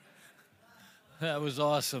That was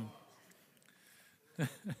awesome.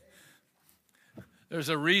 There's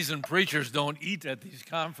a reason preachers don't eat at these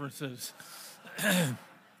conferences.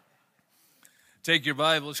 Take your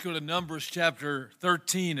Bible. Let's go to Numbers chapter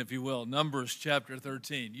 13, if you will. Numbers chapter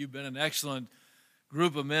 13. You've been an excellent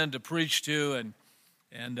group of men to preach to,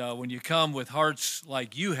 and when you come with hearts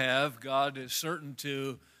like you have, God is certain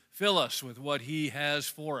to fill us with what He has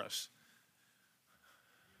for us.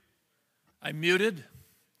 I'm muted.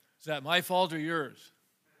 Is that my fault or yours?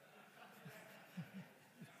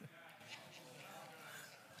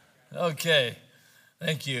 Okay,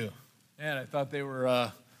 thank you. Man, I thought they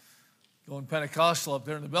were going Pentecostal up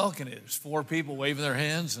there in the balcony. There's 4 people waving their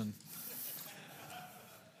hands, and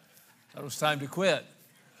thought it was time to quit.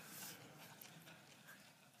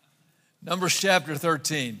 Numbers chapter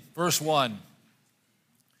 13, verse 1.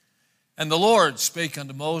 And the Lord spake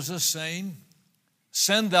unto Moses, saying,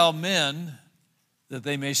 Send thou men, that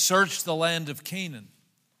they may search the land of Canaan,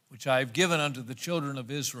 which I have given unto the children of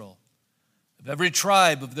Israel. Of every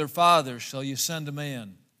tribe of their fathers shall you send a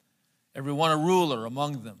man, every one a ruler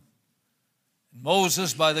among them. And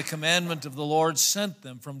Moses, by the commandment of the Lord, sent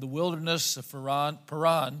them from the wilderness of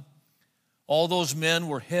Paran. All those men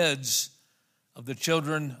were heads of the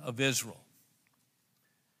children of Israel.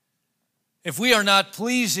 If we are not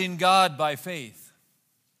pleasing God by faith,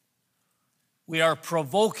 we are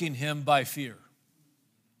provoking Him by fear.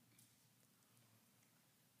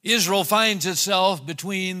 Israel finds itself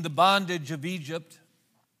between the bondage of Egypt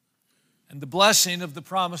and the blessing of the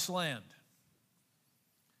promised land.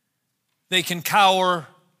 They can cower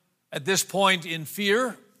at this point in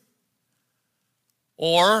fear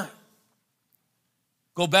or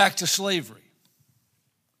go back to slavery.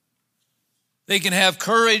 They can have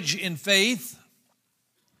courage in faith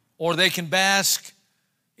or they can bask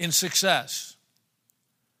in success.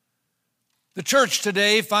 The church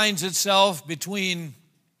today finds itself between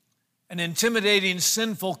an intimidating,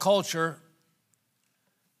 sinful culture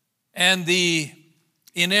and the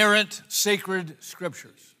inerrant, sacred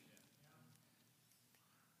Scriptures.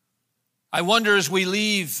 I wonder as we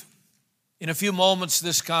leave in a few moments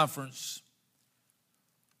this conference,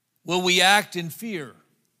 will we act in fear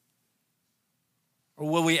or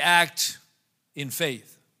will we act in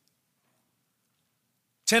faith?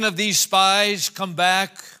 10 of these spies come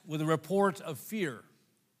back with a report of fear.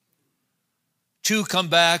 2 come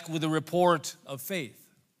back with a report of faith.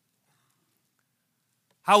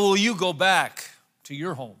 How will you go back to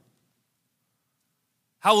your home?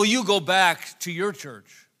 How will you go back to your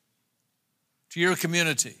church, to your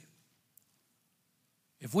community?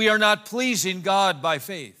 If we are not pleasing God by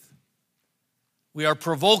faith, we are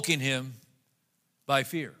provoking Him by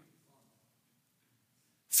fear.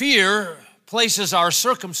 Fear places our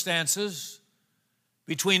circumstances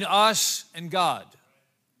between us and God.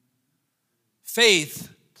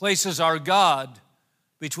 Faith places our God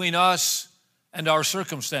between us and our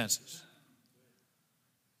circumstances.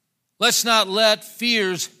 Let's not let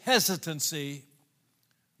fear's hesitancy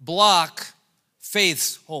block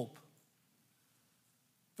faith's hope.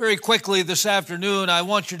 Very quickly this afternoon, I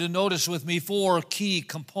want you to notice with me 4 key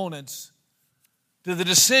components to the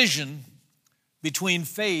decision between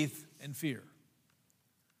faith and fear.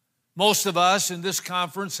 Most of us in this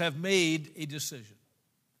conference have made a decision.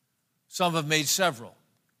 Some have made several.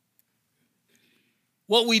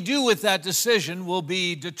 What we do with that decision will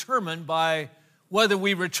be determined by whether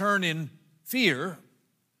we return in fear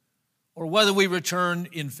or whether we return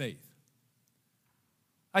in faith.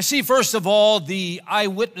 I see, first of all, the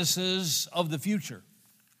eyewitnesses of the future.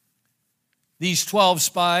 These 12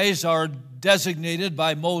 spies are designated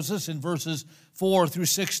by Moses in verses 4 through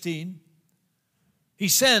 16. He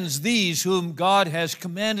sends these whom God has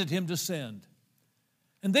commanded him to send.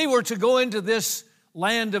 And they were to go into this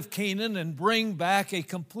land of Canaan and bring back a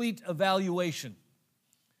complete evaluation.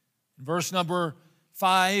 In verse number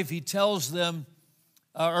 5, he tells them,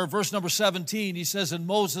 or verse number 17, he says, And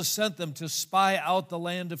Moses sent them to spy out the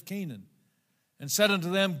land of Canaan, and said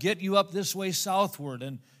unto them, Get you up this way southward,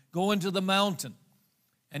 and go into the mountain,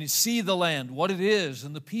 and see the land, what it is,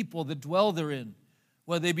 and the people that dwell therein,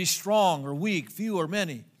 whether they be strong or weak, few or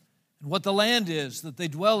many, and what the land is that they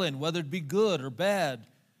dwell in, whether it be good or bad,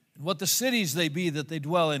 and what the cities they be that they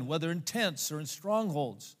dwell in, whether in tents or in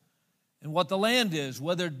strongholds, and what the land is,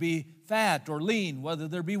 whether it be fat or lean, whether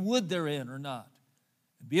there be wood therein or not.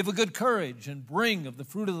 And be of a good courage, and bring of the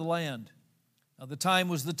fruit of the land. Now the time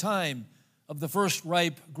was the time of the first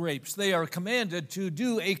ripe grapes. They are commanded to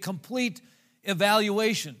do a complete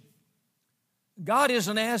evaluation. God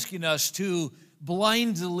isn't asking us to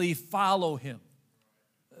blindly follow Him.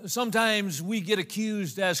 Sometimes we get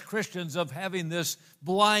accused as Christians of having this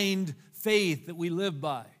blind faith that we live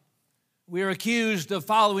by. We are accused of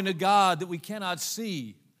following a God that we cannot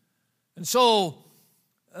see. And so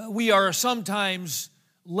we are sometimes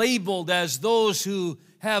labeled as those who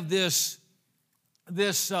have this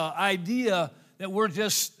idea that we're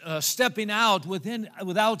just stepping out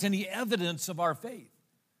without any evidence of our faith.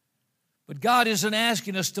 But God isn't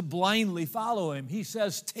asking us to blindly follow Him. He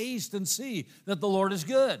says, taste and see that the Lord is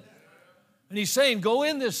good. And He's saying, go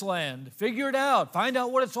in this land, figure it out, find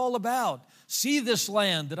out what it's all about. See this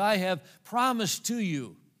land that I have promised to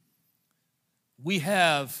you. We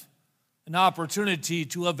have an opportunity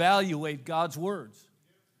to evaluate God's words.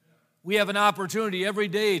 We have an opportunity every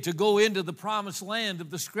day to go into the promised land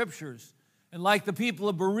of the Scriptures. And like the people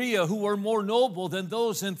of Berea, who were more noble than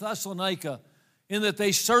those in Thessalonica, in that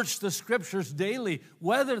they searched the Scriptures daily,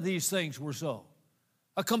 whether these things were so.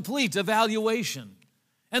 A complete evaluation.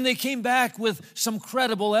 And they came back with some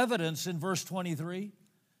credible evidence in verse 23.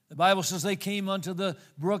 The Bible says they came unto the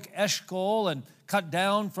brook Eshcol and cut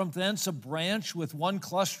down from thence a branch with one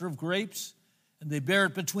cluster of grapes, and they bare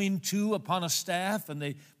it between two upon a staff, and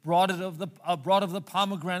they brought of the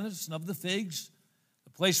pomegranates and of the figs.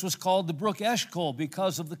 The place was called the brook Eshcol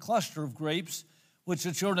because of the cluster of grapes which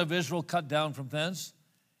the children of Israel cut down from thence.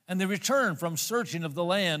 And they returned from searching of the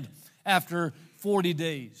land after 40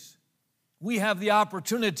 days. We have the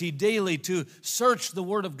opportunity daily to search the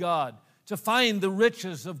Word of God, to find the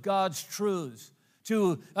riches of God's truths,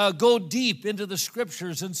 to go deep into the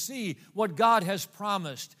Scriptures and see what God has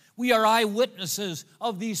promised. We are eyewitnesses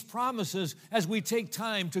of these promises as we take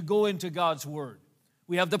time to go into God's Word.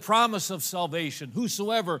 We have the promise of salvation.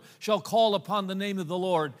 Whosoever shall call upon the name of the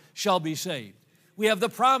Lord shall be saved. We have the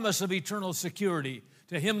promise of eternal security.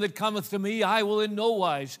 To him that cometh to me, I will in no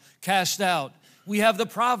wise cast out. We have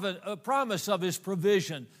the promise of His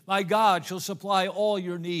provision. My God shall supply all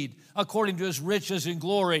your need according to His riches in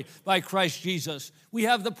glory by Christ Jesus. We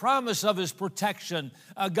have the promise of His protection.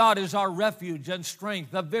 God is our refuge and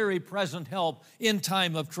strength, a very present help in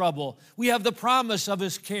time of trouble. We have the promise of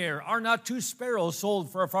His care. Are not two sparrows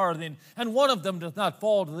sold for a farthing, and one of them doth not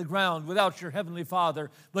fall to the ground without your heavenly Father,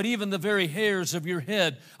 but even the very hairs of your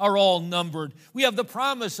head are all numbered. We have the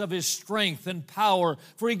promise of His strength and power,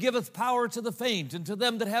 for He giveth power to the faint, and to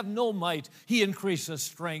them that have no might He increaseth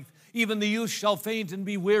strength. Even the youth shall faint and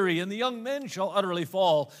be weary, and the young men shall utterly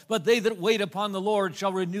fall. But they that wait upon the Lord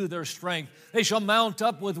shall renew their strength. They shall mount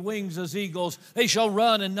up with wings as eagles. They shall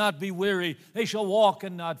run and not be weary. They shall walk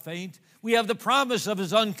and not faint. We have the promise of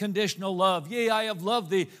His unconditional love. Yea, I have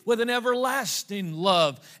loved thee with an everlasting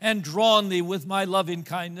love and drawn thee with my loving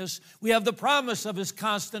kindness. We have the promise of His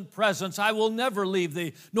constant presence. I will never leave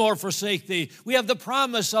thee nor forsake thee. We have the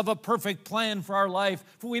promise of a perfect plan for our life,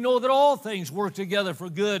 for we know that all things work together for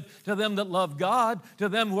good to them that love God, to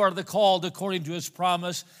them who are the called according to His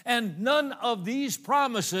promise. And none of these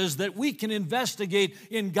promises that we can investigate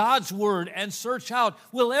in God's Word and search out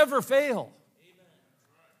will ever fail.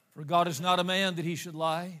 For God is not a man that He should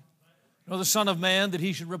lie, nor the Son of Man that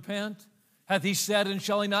He should repent. Hath He said, and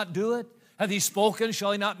shall He not do it? Hath He spoken,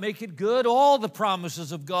 shall He not make it good? All the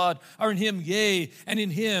promises of God are in Him, yea, and in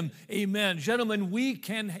Him, amen. Gentlemen, we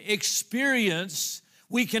can experience,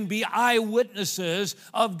 we can be eyewitnesses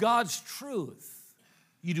of God's truth.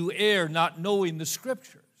 You do err not knowing the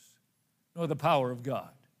Scriptures, nor the power of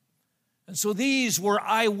God. And so these were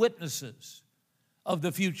eyewitnesses of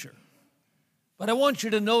the future. But I want you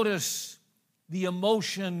to notice the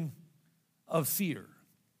emotion of fear.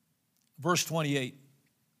 Verse 28.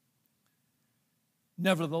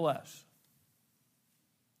 Nevertheless.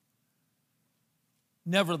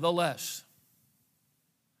 Nevertheless.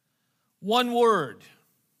 One word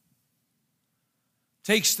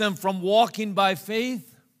takes them from walking by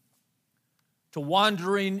faith to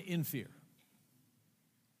wandering in fear.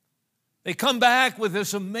 They come back with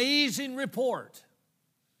this amazing report.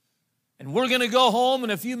 And we're going to go home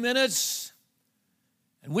in a few minutes,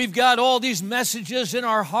 and we've got all these messages in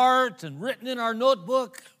our heart and written in our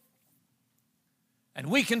notebook.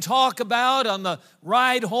 And we can talk about on the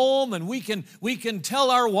ride home, and we can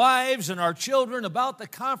tell our wives and our children about the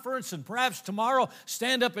conference, and perhaps tomorrow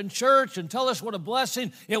stand up in church and tell us what a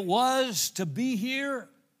blessing it was to be here.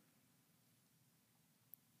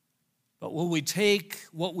 But will we take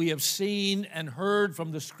what we have seen and heard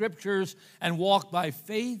from the Scriptures and walk by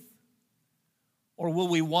faith? Or will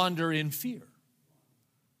we wander in fear?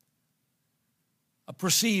 A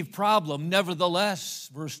perceived problem. Nevertheless,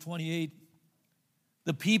 verse 28,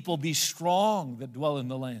 the people be strong that dwell in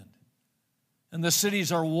the land, and the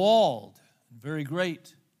cities are walled and very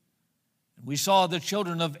great. And we saw the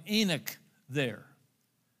children of Anak there.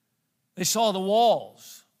 They saw the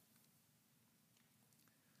walls.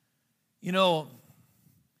 You know,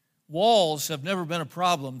 walls have never been a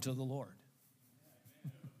problem to the Lord.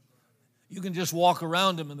 You can just walk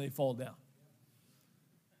around them and they fall down.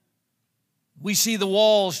 We see the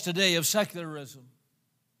walls today of secularism.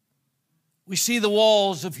 We see the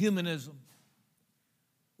walls of humanism.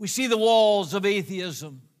 We see the walls of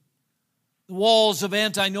atheism, the walls of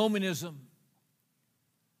antinomianism.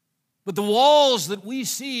 But the walls that we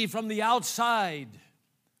see from the outside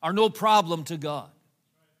are no problem to God.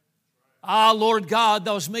 Ah, Lord God,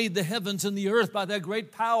 thou hast made the heavens and the earth by thy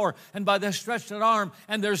great power and by thy stretched arm,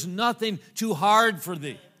 and there's nothing too hard for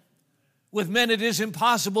thee. With men it is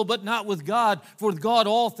impossible, but not with God. For with God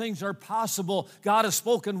all things are possible. God has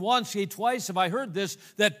spoken once, yea, twice have I heard this,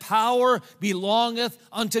 that power belongeth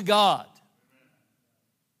unto God.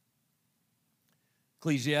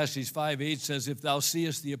 Ecclesiastes 5:8 says, if thou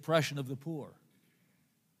seest the oppression of the poor.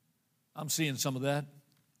 I'm seeing some of that.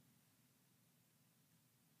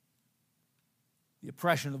 The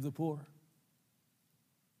oppression of the poor.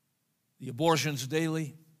 The abortions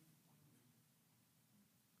daily.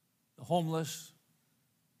 The homeless.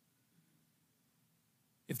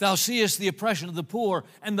 If thou seest the oppression of the poor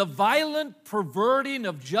and the violent perverting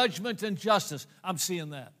of judgment and justice, I'm seeing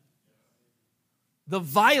that. The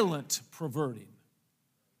violent perverting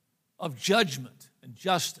of judgment and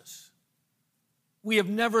justice. We have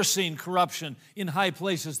never seen corruption in high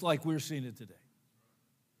places like we're seeing it today.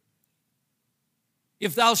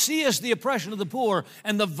 If thou seest the oppression of the poor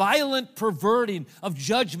and the violent perverting of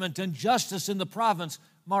judgment and justice in the province,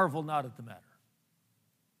 marvel not at the matter.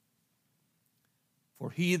 For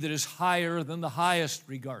he that is higher than the highest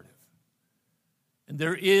regardeth, and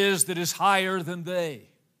there is that is higher than they.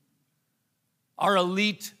 Our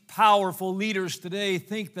elite, powerful leaders today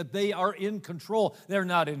think that they are in control. They're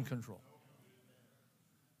not in control.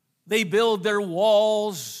 They build their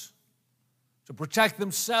walls to protect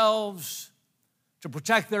themselves, to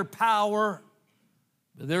protect their power.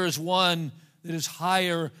 But there is one that is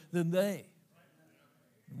higher than they.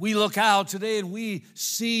 We look out today and we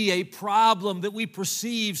see a problem that we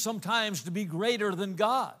perceive sometimes to be greater than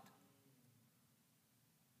God.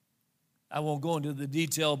 I won't go into the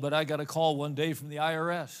detail, but I got a call one day from the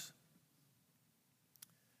IRS.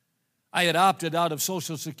 I had opted out of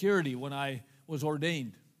Social Security when I was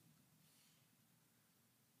ordained.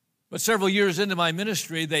 But several years into my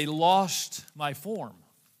ministry, they lost my form.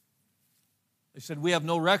 They said, we have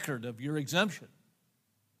no record of your exemption.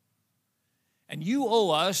 And you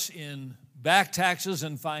owe us in back taxes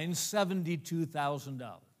and fines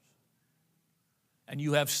 $72,000. And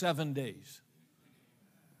you have 7 days.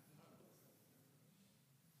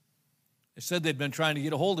 They said they'd been trying to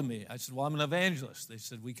get a hold of me. I said, well, I'm an evangelist. They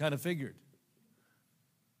said, we kind of figured.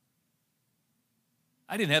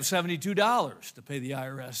 I didn't have $72 to pay the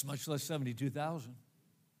IRS, much less $72,000.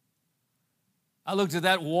 I looked at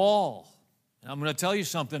that wall, and I'm going to tell you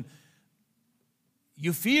something.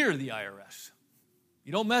 You fear the IRS.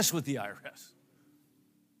 You don't mess with the IRS.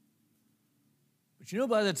 But you know,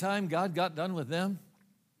 by the time God got done with them,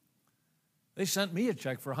 they sent me a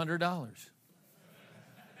check for $100.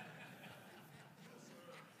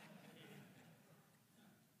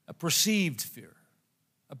 A perceived fear,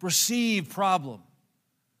 a perceived problem.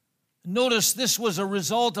 Notice this was a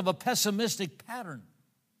result of a pessimistic pattern.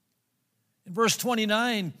 In verse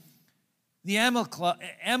 29, the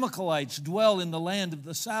Amalekites dwell in the land of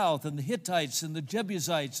the south, and the Hittites and the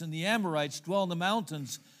Jebusites and the Amorites dwell in the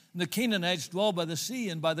mountains, and the Canaanites dwell by the sea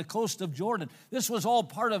and by the coast of Jordan. This was all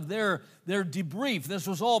part of their debrief. This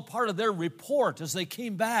was all part of their report as they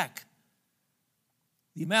came back.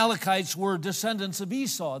 The Amalekites were descendants of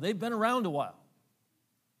Esau. They've been around a while.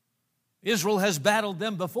 Israel has battled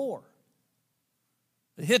them before.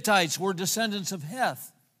 The Hittites were descendants of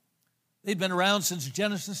Heth. They'd been around since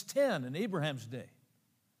Genesis 10 in Abraham's day.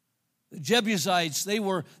 The Jebusites, they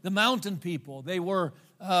were the mountain people. They were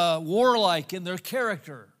warlike in their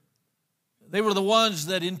character. They were the ones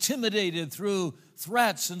that intimidated through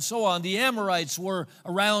threats and so on. The Amorites were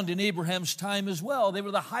around in Abraham's time as well. They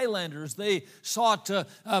were the highlanders. They sought to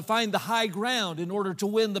find the high ground in order to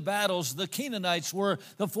win the battles. The Canaanites were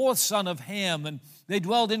the fourth son of Ham, and they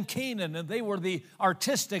dwelled in Canaan, and they were the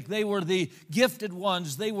artistic, they were the gifted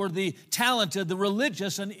ones, they were the talented, the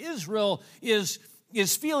religious, and Israel is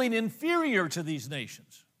feeling inferior to these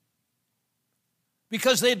nations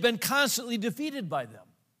because they had been constantly defeated by them.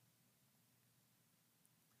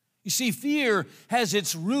 You see, fear has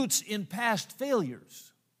its roots in past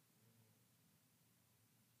failures.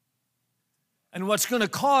 And what's going to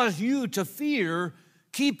cause you to fear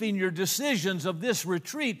keeping your decisions of this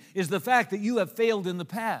retreat is the fact that you have failed in the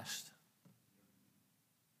past.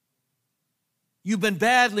 You've been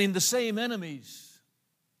battling the same enemies.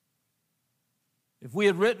 If we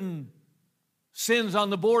had written sins on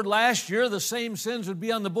the board last year, the same sins would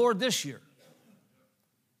be on the board this year.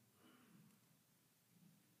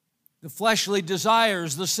 The fleshly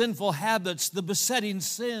desires, the sinful habits, the besetting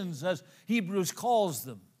sins, as Hebrews calls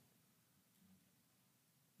them.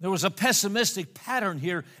 There was a pessimistic pattern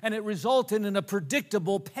here, and it resulted in a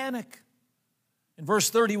predictable panic. In verse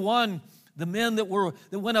 31, the men that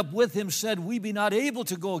went up with him said, "We be not able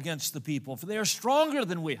to go against the people, for they are stronger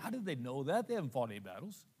than we." How did they know that? They haven't fought any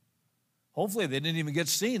battles. Hopefully they didn't even get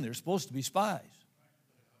seen. They're supposed to be spies.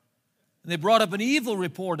 And they brought up an evil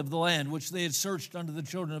report of the land which they had searched unto the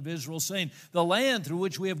children of Israel, saying, "The land through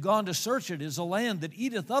which we have gone to search it is a land that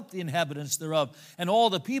eateth up the inhabitants thereof. And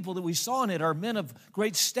all the people that we saw in it are men of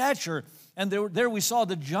great stature. And there we saw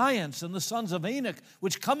the giants and the sons of Anak,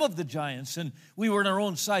 which come of the giants. And we were in our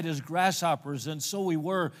own sight as grasshoppers, and so we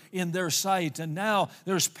were in their sight." And now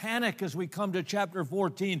there's panic as we come to chapter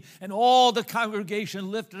 14. "And all the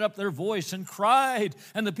congregation lifted up their voice and cried,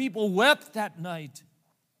 and the people wept that night.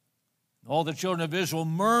 All the children of Israel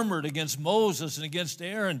murmured against Moses and against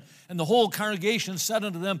Aaron, and the whole congregation said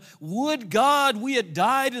unto them, Would God we had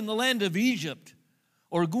died in the land of Egypt,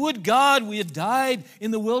 or would God we had died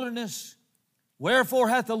in the wilderness? Wherefore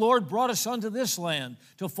hath the Lord brought us unto this land,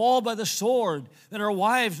 to fall by the sword, that our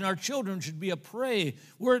wives and our children should be a prey?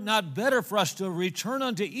 Were it not better for us to return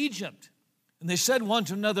unto Egypt? And they said one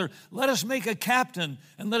to another, Let us make a captain,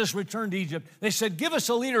 and let us return to Egypt. They said, Give us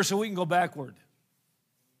a leader so we can go backward.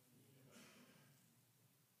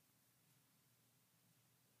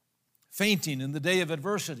 Fainting in the day of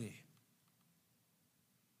adversity,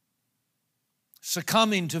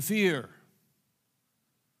 succumbing to fear.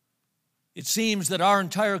 It seems that our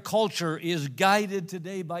entire culture is guided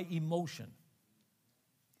today by emotion.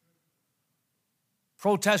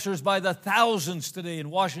 Protesters by the thousands today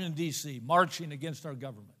in Washington, D.C., marching against our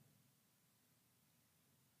government.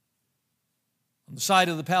 On the side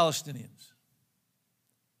of the Palestinians.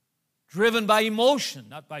 Driven by emotion,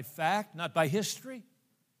 not by fact, not by history.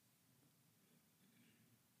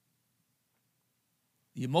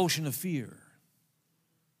 The emotion of fear.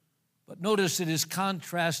 But notice it is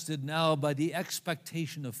contrasted now by the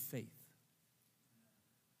expectation of faith.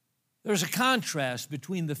 There's a contrast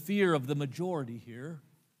between the fear of the majority here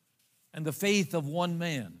and the faith of one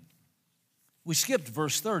man. We skipped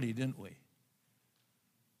verse 30, didn't we?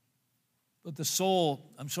 But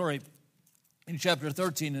in chapter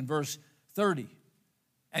 13 and verse 30,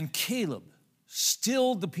 "And Caleb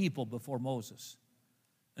stilled the people before Moses,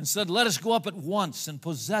 and said, Let us go up at once and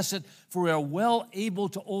possess it, for we are well able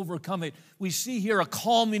to overcome it." We see here a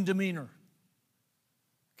calming demeanor.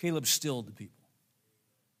 Caleb stilled the people.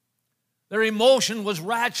 Their emotion was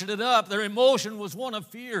ratcheted up. Their emotion was one of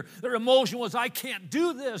fear. Their emotion was, I can't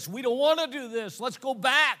do this. We don't want to do this. Let's go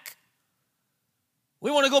back. We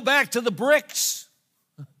want to go back to the bricks.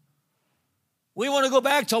 We want to go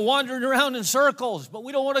back to wandering around in circles, but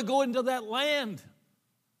we don't want to go into that land.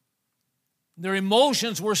 Their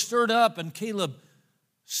emotions were stirred up, and Caleb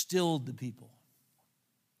stilled the people.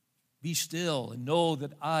 "Be still and know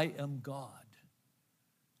that I am God.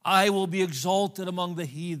 I will be exalted among the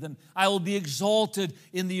heathen. I will be exalted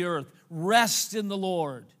in the earth. Rest in the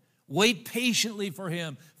Lord. Wait patiently for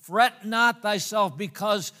him. Fret not thyself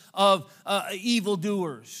because of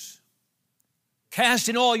evildoers.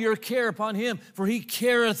 Casting all your care upon him, for he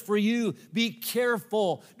careth for you. Be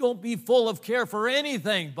careful. Don't be full of care for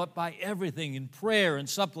anything, but by everything in prayer and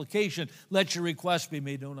supplication, let your requests be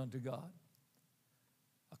made known unto God."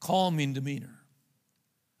 A calming demeanor.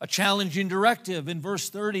 A challenging directive. In verse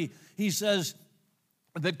 30, he says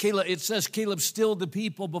that Caleb stilled the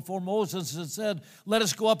people before Moses and said, "Let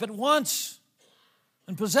us go up at once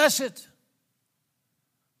and possess it."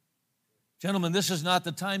 Gentlemen, this is not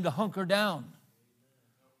the time to hunker down.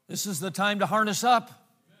 This is the time to harness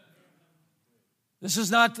up. This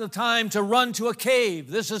is not the time to run to a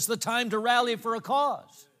cave. This is the time to rally for a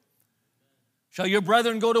cause. Shall your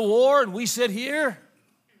brethren go to war and we sit here?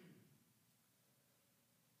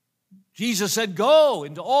 Jesus said, "Go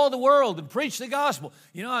into all the world and preach the gospel."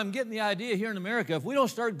 You know, I'm getting the idea here in America, if we don't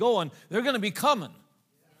start going, they're going to be coming.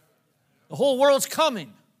 The whole world's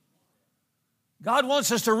coming. God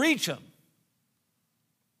wants us to reach them.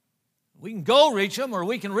 We can go reach them, or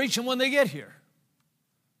we can reach them when they get here.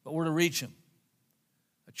 But we're to reach them.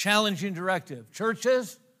 A challenging directive.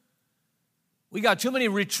 Churches, we got too many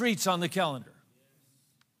retreats on the calendar.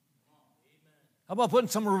 How about putting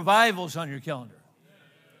some revivals on your calendar?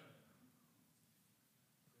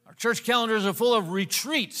 Our church calendars are full of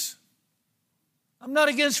retreats. I'm not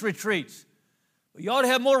against retreats. You ought to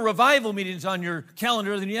have more revival meetings on your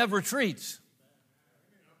calendar than you have retreats.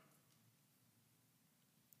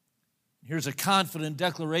 Here's a confident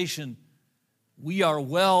declaration. We are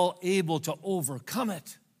well able to overcome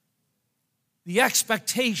it. The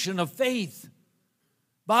expectation of faith.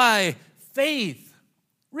 By faith.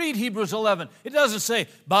 Read Hebrews 11. It doesn't say,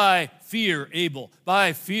 by fear Abel,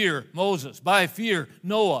 by fear Moses, by fear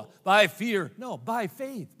Noah, by fear. No, by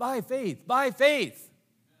faith, by faith, by faith.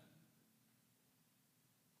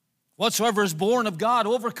 Whatsoever is born of God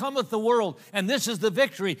overcometh the world, and this is the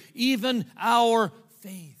victory, even our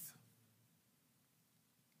faith.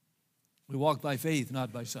 We walk by faith,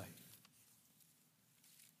 not by sight.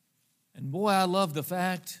 And boy, I love the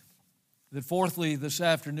fact that fourthly, this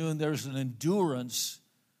afternoon, there's an endurance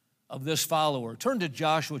of this follower. Turn to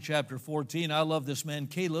Joshua chapter 14. I love this man,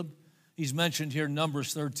 Caleb. He's mentioned here in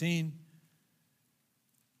Numbers 13.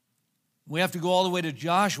 We have to go all the way to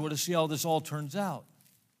Joshua to see how this all turns out.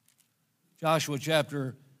 Joshua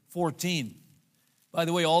chapter 14. By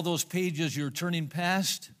the way, all those pages you're turning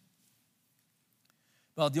past,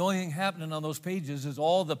 well, the only thing happening on those pages is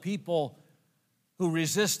all the people who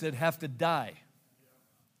resisted have to die.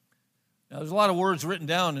 Now, there's a lot of words written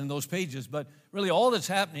down in those pages, but really all that's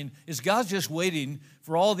happening is God's just waiting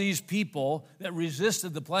for all these people that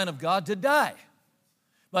resisted the plan of God to die.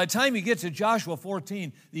 By the time you get to Joshua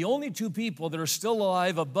 14, the only two people that are still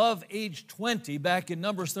alive above age 20 back in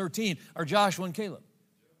Numbers 13 are Joshua and Caleb.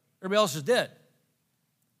 Everybody else is dead.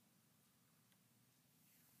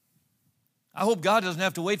 I hope God doesn't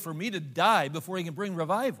have to wait for me to die before he can bring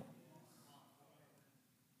revival.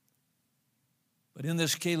 But in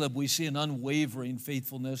this Caleb, we see an unwavering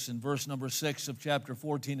faithfulness. In verse number 6 of chapter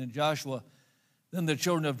 14 in Joshua, then the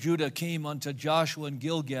children of Judah came unto Joshua in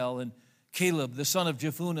Gilgal, and Caleb, the son of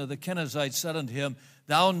Jephunneh, the Kenizzite, said unto him,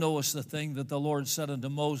 Thou knowest the thing that the Lord said unto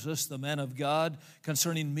Moses, the man of God,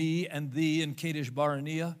 concerning me and thee in Kadesh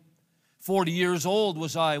Barnea. 40 years old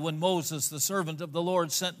was I when Moses, the servant of the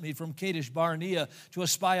Lord, sent me from Kadesh Barnea to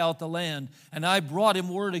espy out the land. And I brought him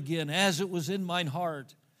word again, as it was in mine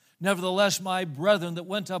heart. Nevertheless, my brethren that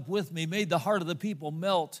went up with me made the heart of the people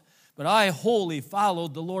melt. But I wholly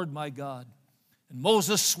followed the Lord my God. And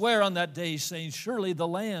Moses sware on that day, saying, Surely the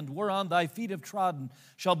land whereon thy feet have trodden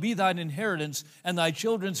shall be thine inheritance, and thy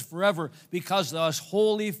children's forever, because thou hast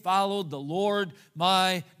wholly followed the Lord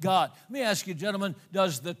my God. Let me ask you, gentlemen,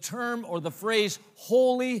 does the term or the phrase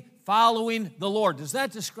wholly following the Lord, does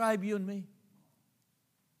that describe you and me?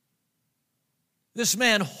 This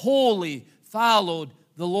man wholly followed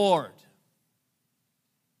the Lord.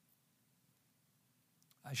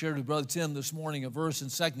 I shared with Brother Tim this morning a verse in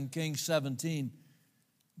 2 Kings 17,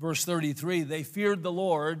 verse 33. They feared the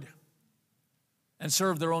Lord and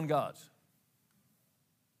served their own gods.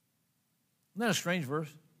 Isn't that a strange verse?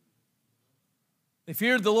 They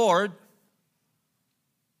feared the Lord,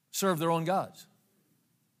 served their own gods.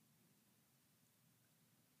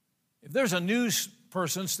 If there's a news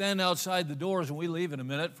person standing outside the doors when we leave in a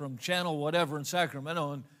minute from channel whatever in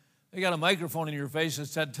Sacramento, and they got a microphone in your face and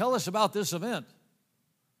said, Tell us about this event.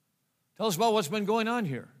 Tell us about what's been going on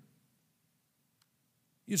here.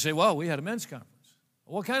 You'd say, well, we had a men's conference.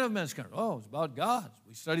 What kind of men's conference? Oh, it was about God.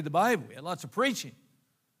 We studied the Bible. We had lots of preaching.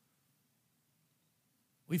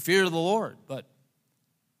 We fear the Lord, but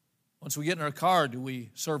once we get in our car, do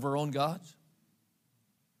we serve our own gods?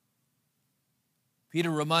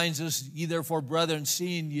 Peter reminds us, Ye therefore, brethren,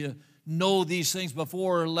 seeing you know these things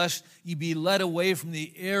before, lest ye be led away from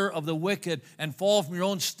the error of the wicked and fall from your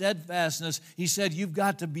own steadfastness. He said, you've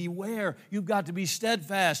got to beware. You've got to be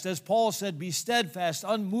steadfast. As Paul said, be steadfast,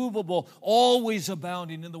 unmovable, always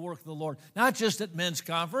abounding in the work of the Lord. Not just at men's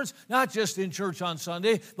conference, not just in church on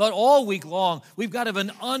Sunday, but all week long. We've got to have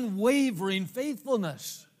an unwavering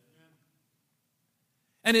faithfulness.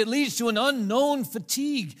 And it leads to an unknown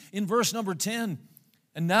fatigue in verse number 10.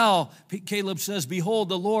 And now Caleb says, Behold,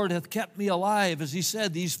 the Lord hath kept me alive, as he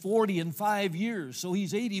said, these 45 years. So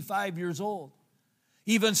he's 85 years old.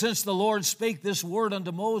 Even since the Lord spake this word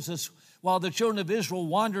unto Moses, while the children of Israel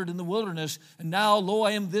wandered in the wilderness. And now, lo,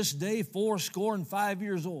 I am this day 85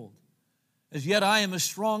 years old. As yet I am as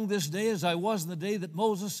strong this day as I was in the day that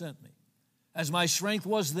Moses sent me. As my strength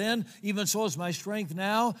was then, even so is my strength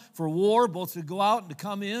now for war, both to go out and to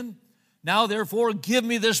come in. Now, therefore, give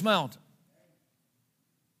me this mountain.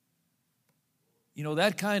 You know,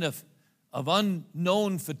 that kind of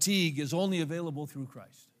unknown fatigue is only available through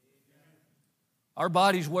Christ. Our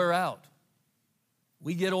bodies wear out.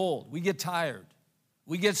 We get old. We get tired.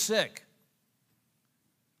 We get sick.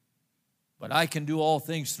 But I can do all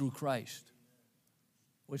things through Christ,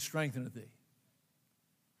 which strengtheneth thee.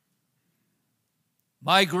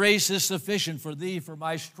 My grace is sufficient for thee, for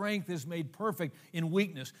my strength is made perfect in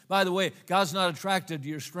weakness. By the way, God's not attracted to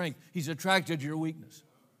your strength. He's attracted to your weakness.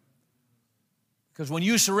 Because when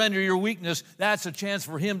you surrender your weakness, that's a chance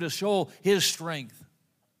for Him to show His strength.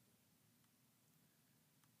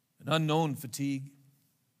 An unknown fatigue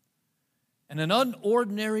and an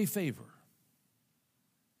unordinary favor.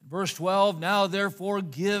 Verse 12, now therefore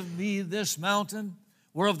give me this mountain,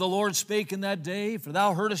 whereof the Lord spake in that day, for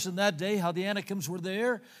thou heardest in that day how the Anakims were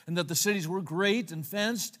there, and that the cities were great and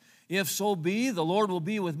fenced. If so be, the Lord will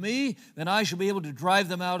be with me, then I shall be able to drive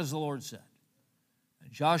them out, as the Lord said.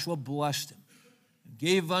 And Joshua blessed him, and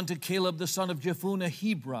gave unto Caleb the son of Jephunneh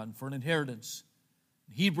Hebron for an inheritance.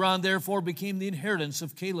 Hebron therefore became the inheritance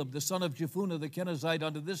of Caleb the son of Jephunneh the Kenizzite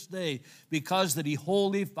unto this day, because that he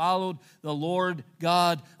wholly followed the Lord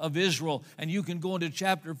God of Israel. And you can go into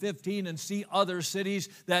chapter 15 and see other cities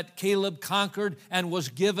that Caleb conquered and was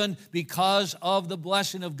given because of the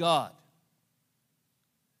blessing of God.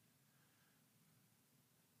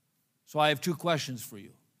 So I have two questions for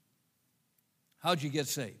you. How'd you get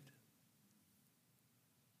saved?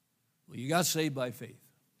 Well, you got saved by faith.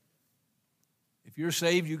 If you're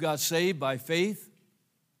saved, you got saved by faith.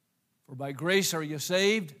 For by grace are you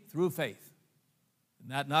saved through faith,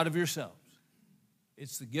 and that not of yourselves.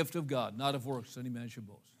 It's the gift of God, not of works, any man should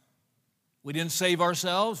boast. We didn't save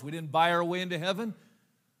ourselves. We didn't buy our way into heaven.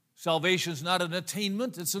 Salvation's not an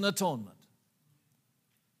attainment, it's an atonement.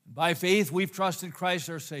 By faith, we've trusted Christ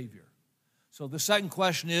our Savior. So the second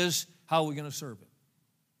question is, how are we going to serve Him?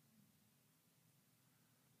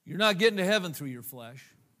 You're not getting to heaven through your flesh.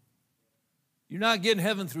 You're not getting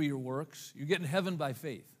heaven through your works. You're getting heaven by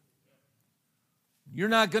faith. You're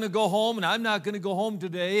not going to go home, and I'm not going to go home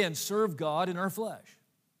today and serve God in our flesh.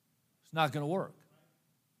 It's not going to work.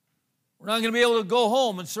 We're not going to be able to go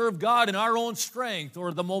home and serve God in our own strength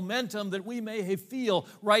or the momentum that we may feel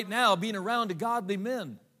right now being around godly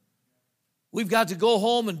men. We've got to go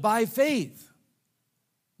home and by faith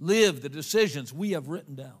live the decisions we have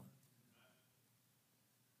written down.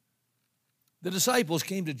 The disciples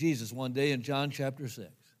came to Jesus one day in John chapter 6.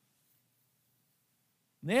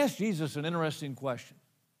 And they asked Jesus an interesting question.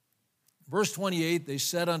 Verse 28, they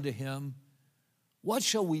said unto him, what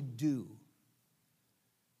shall we do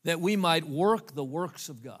that we might work the works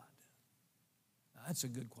of God? Now, that's a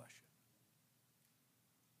good question.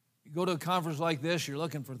 You go to a conference like this, you're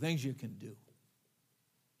looking for things you can do.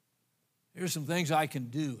 Here's some things I can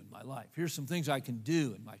do in my life. Here's some things I can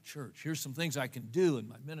do in my church. Here's some things I can do in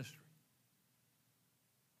my ministry.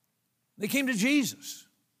 They came to Jesus.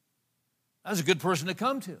 That's a good person to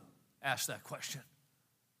come to. Ask that question.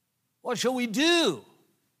 What shall we do?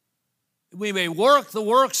 We may work the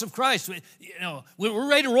works of Christ. We're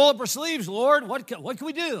ready to roll up our sleeves, Lord. What can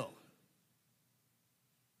we do?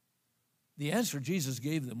 The answer Jesus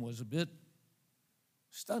gave them was a bit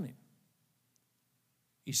stunning.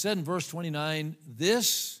 He said in verse 29,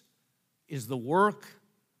 this is the work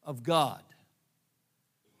of God,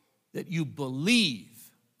 that you believe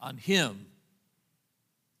on Him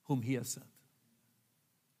whom He has sent.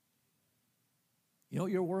 You know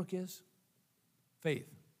what your work is? Faith.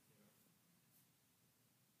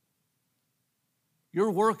 Your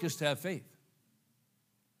work is to have faith.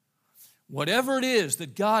 Whatever it is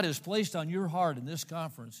that God has placed on your heart in this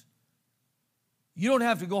conference, you don't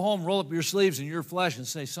have to go home, roll up your sleeves in your flesh and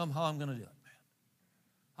say, somehow I'm going to do it, man.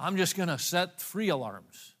 I'm just going to set 3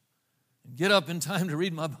 alarms and get up in time to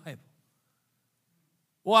read my Bible.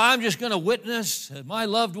 Well, I'm just going to witness my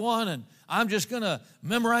loved one, and I'm just going to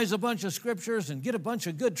memorize a bunch of scriptures and get a bunch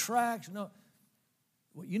of good tracts. No.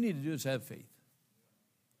 What you need to do is have faith.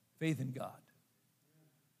 Faith in God.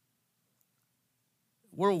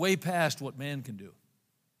 We're way past what man can do.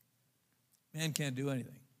 Man can't do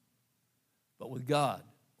anything. But with God,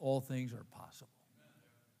 all things are possible.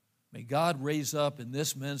 May God raise up in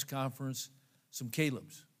this men's conference some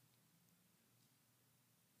Calebs.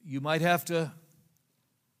 You might have to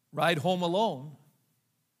ride home alone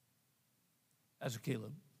as a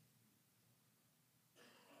Caleb.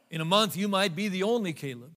 In a month, you might be the only Caleb.